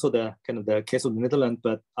it's also the kind of the case of the Netherlands,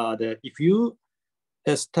 but if you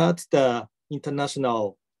start the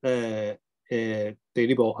international the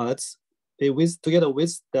liberal arts together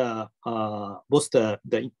with the both the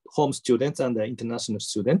home students and the international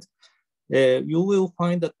students, you will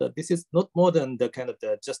find that this is not more than the kind of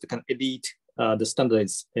just the kind of elite the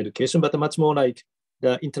standardized education, but much more like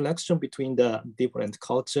the interaction between the different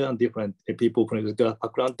culture and different people from the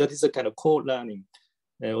background. That is a kind of co-learning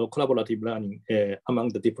or collaborative learning among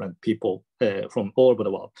the different people from all over the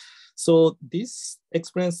world. So this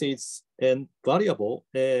experience is valuable,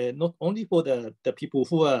 not only for the people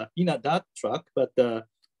who are in that track, but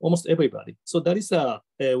almost everybody. So that is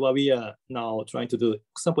what we are now trying to do, for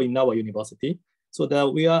example, in our university. So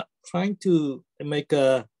that we are trying to make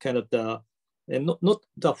a kind of not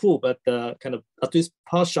the full, but kind of at least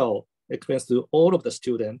partial experience to all of the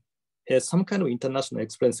students, some kind of international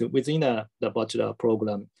experience within the bachelor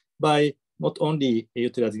program by not only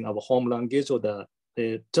utilizing our home language or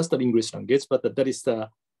just the English language, but that is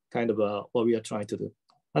kind of what we are trying to do.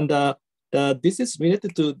 And this is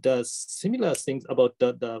related to the similar things about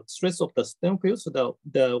the stress of the STEM field. So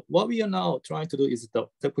what we are now trying to do is for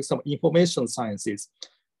example, information sciences.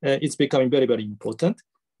 It's becoming very, very important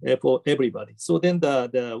for everybody. So then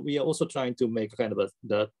we are also trying to make kind of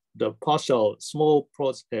the partial small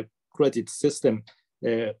project credit system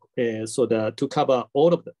so that to cover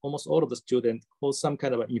almost all of the students for some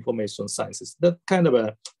kind of information sciences. That kind of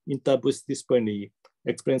a interdisciplinary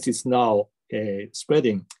experience is now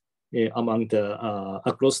spreading among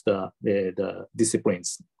across the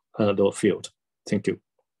disciplines, the field. Thank you.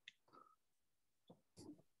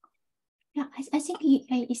 Yeah, I think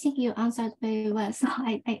you answered very well. So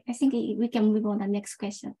I think we can move on to the next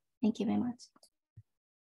question. Thank you very much.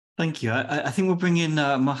 Thank you. I think we'll bring in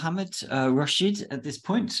Mohammed Rashid at this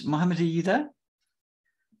point. Mohammed, are you there?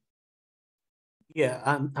 Yeah,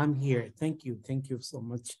 I'm here. Thank you so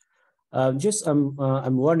much.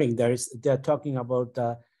 I'm wondering, they're talking about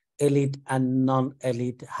the elite and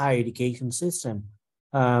non-elite higher education system.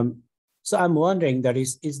 So I'm wondering that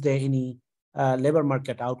is there any labor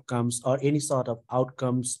market outcomes or any sort of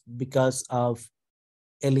outcomes because of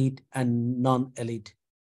elite and non-elite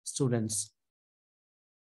students?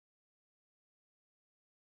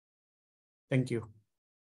 Thank you.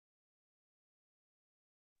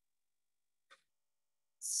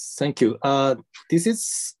 Thank you. This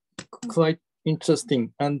is quite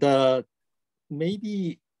interesting, and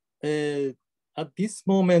maybe at this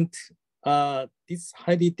moment, this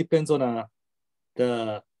highly depends on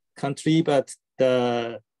the country, but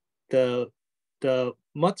the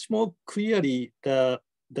much more clearly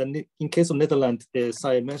in case of Netherlands, as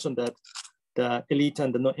I mentioned that the elite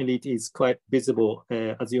and the non-elite is quite visible.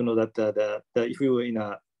 As you know that if you were in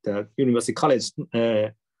the university college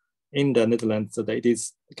in the Netherlands, so that it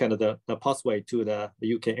is kind of the pathway to the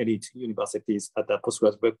UK elite universities at the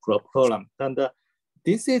postgraduate program. And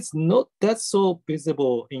this is not that so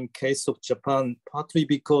visible in case of Japan, partly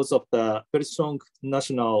because of the very strong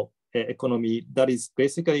national economy that is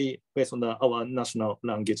basically based on our national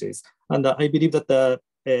languages. And I believe that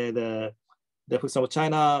for example,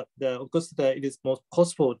 China, of course, it is more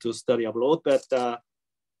possible to study abroad, but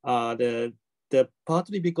the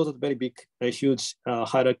partly because of the very big, huge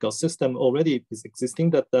hierarchical system already is existing,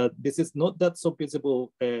 that this is not that so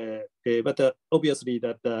visible, but obviously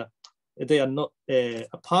that they are not a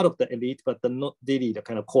part of the elite, but they're not really the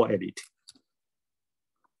kind of core elite.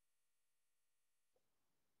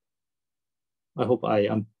 I hope I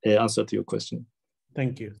answered your question.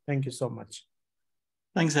 Thank you. Thank you so much.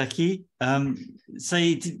 Thanks, Aki.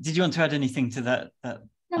 Say, did you want to add anything to that No,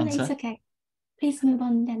 answer? it's okay. Please move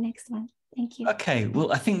on to the next one. Thank you. Okay,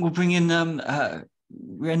 well, I think we'll bring in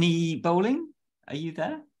Rennie Bowling. Are you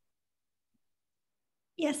there?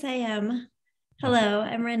 Yes, I am. Hello,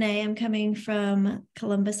 I'm Renee. I'm coming from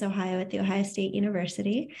Columbus, Ohio at The Ohio State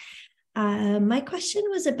University. My question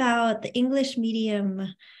was about the English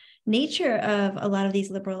medium nature of a lot of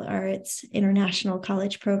these liberal arts international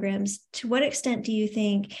college programs. To what extent do you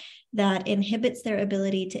think that inhibits their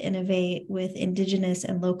ability to innovate with indigenous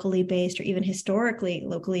and locally based or even historically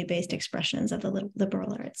locally based expressions of the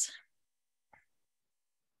liberal arts?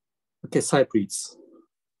 Okay, Sai, please.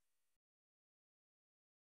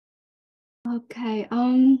 Okay,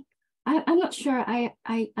 I'm not sure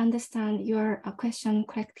I understand your question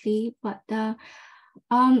correctly, but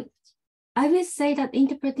I will say that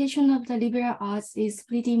interpretation of the liberal arts is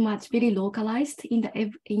pretty much very localized in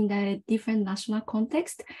the different national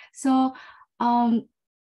context. So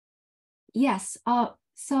yes,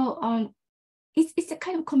 it's a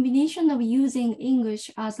kind of combination of using English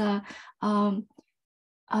as a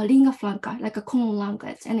lingua franca, like a common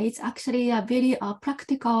language, and it's actually a very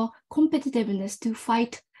practical competitiveness to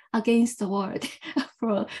fight against the world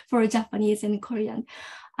for Japanese and Korean.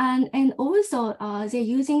 And also they're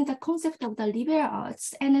using the concept of the liberal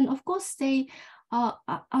arts, and then of course they on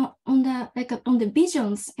the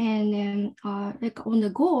visions and like on the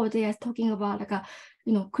goal, they are talking about like a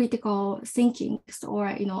critical thinking,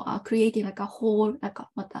 or creating like a whole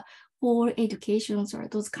whole educations, or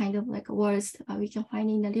those kind of like words we can find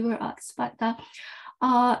in the liberal arts. But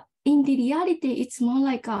in the reality, it's more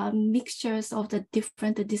like mixtures of the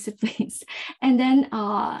different disciplines, and then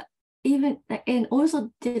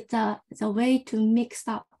also the way to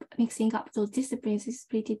mixing up those disciplines is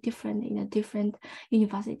pretty different in a different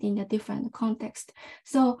university, in a different context.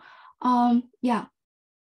 So yeah,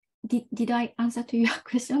 did I answer to your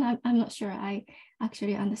question? I'm not sure I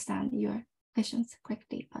actually understand your questions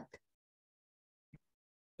correctly, but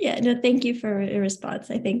yeah, no, thank you for your response.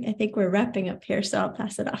 I think we're wrapping up here, so I'll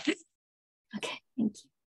pass it off. Okay, thank you.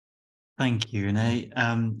 Thank you, Renee.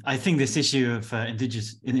 I think this issue of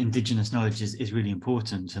indigenous knowledge is really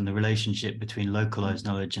important, and the relationship between localized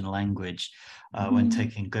knowledge and language when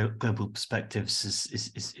taking global perspectives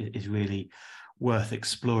is really worth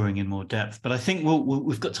exploring in more depth. But I think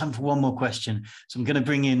we've got time for one more question. So I'm going to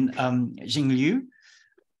bring in Jing Liu,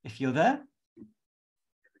 if you're there.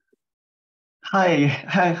 Hi,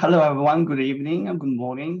 hello everyone. Good evening and good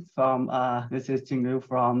morning. This is Jing Liu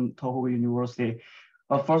from Tohoku University.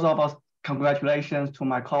 First of all, congratulations to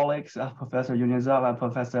my colleagues, Professor Yonezawa and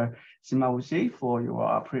Professor Shimauchi, for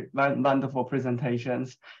your wonderful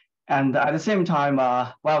presentations. And at the same time,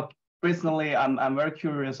 recently I'm very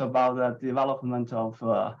curious about the development of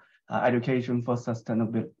education for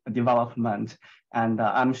sustainable development. And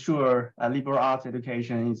I'm sure liberal arts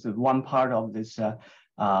education is one part of this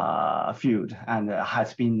field, and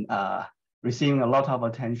has been receiving a lot of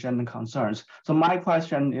attention and concerns. So my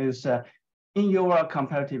question is, in your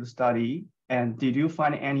comparative study, and did you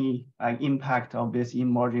find any impact of this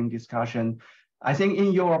emerging discussion? I think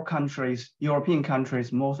in European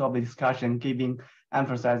countries, most of the discussion giving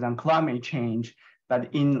emphasis on climate change, but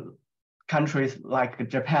in countries like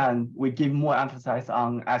Japan, we give more emphasis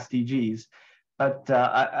on SDGs. But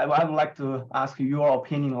I would like to ask your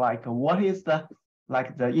opinion, like what is the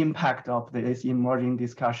impact of these emerging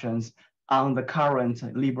discussions on the current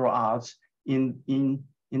liberal arts in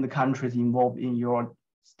the countries involved in your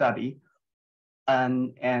study?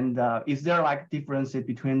 And is there like differences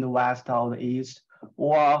between the West or the East?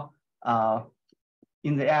 Or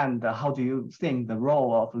in the end, how do you think the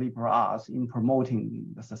role of liberal arts in promoting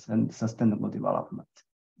the sustainable development?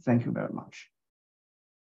 Thank you very much.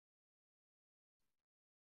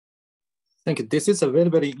 Thank you. This is a very,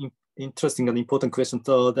 very interesting and important question.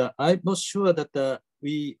 So I'm not sure that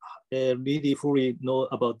we really fully know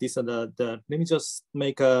about this. And let me just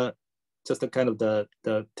make just a kind of the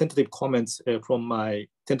tentative comments from my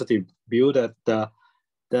tentative view that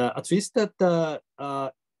at least that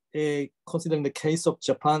considering the case of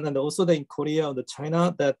Japan and also in Korea and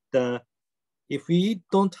China, that if we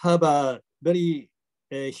don't have a very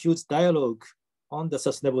huge dialogue on the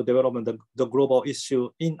sustainable development, the global issue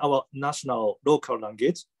in our national local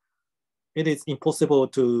language, it is impossible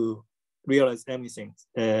to realize anything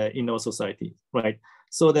in our society, right?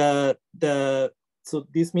 So so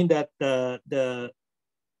this means that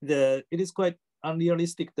it is quite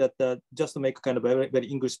unrealistic that just to make kind of a very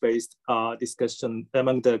English-based discussion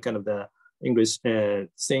among the kind of the English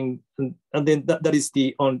thing, and then that is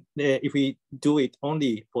the on if we do it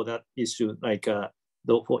only for that issue, like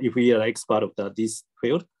if we are expert of this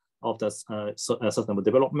field of the sustainable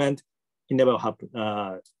development, you never have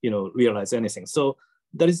realize anything. So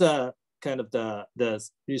that is a kind of the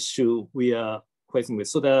issue we are facing with.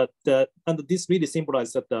 So and this really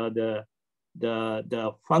symbolizes that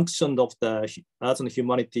the function of the arts and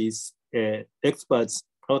humanities experts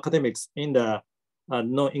or academics in the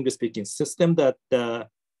non-English speaking system, that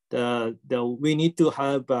we need to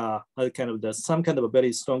have some kind of a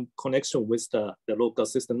very strong connection with the local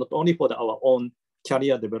system, not only for our own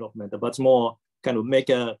career development, but more kind of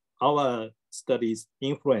make our studies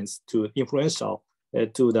influential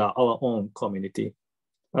to our own community.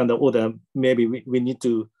 And maybe we need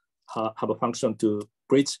to have a function to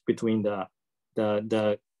bridge between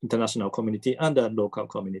the international community and the local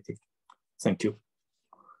community. Thank you.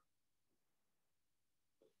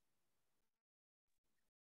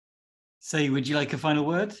 Say, would you like a final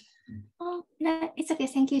word? Oh, no, it's okay.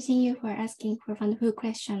 Thank you, Jinyu, for asking for a wonderful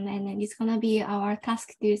question. And it's going to be our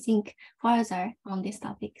task to think further on this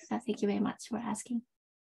topic. So thank you very much for asking.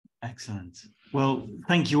 Excellent. Well,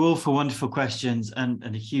 thank you all for wonderful questions, and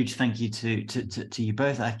a huge thank you to you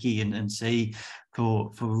both, Aki and Sei,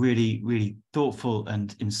 for really, really thoughtful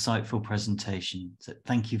and insightful presentation. So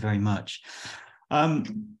thank you very much.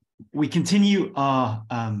 We continue our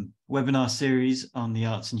webinar series on the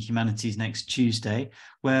arts and humanities next Tuesday,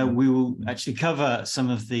 where we will actually cover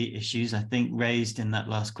some of the issues I think raised in that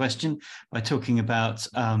last question by talking about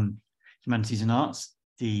humanities and arts,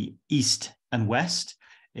 the East and West,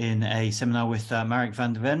 in a seminar with Marek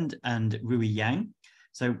van der Vende and Rui Yang.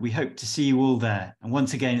 So we hope to see you all there. And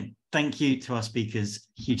once again, thank you to our speakers.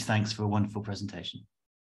 Huge thanks for a wonderful presentation.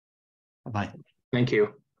 Bye-bye. Thank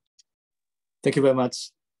you. Thank you very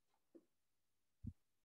much.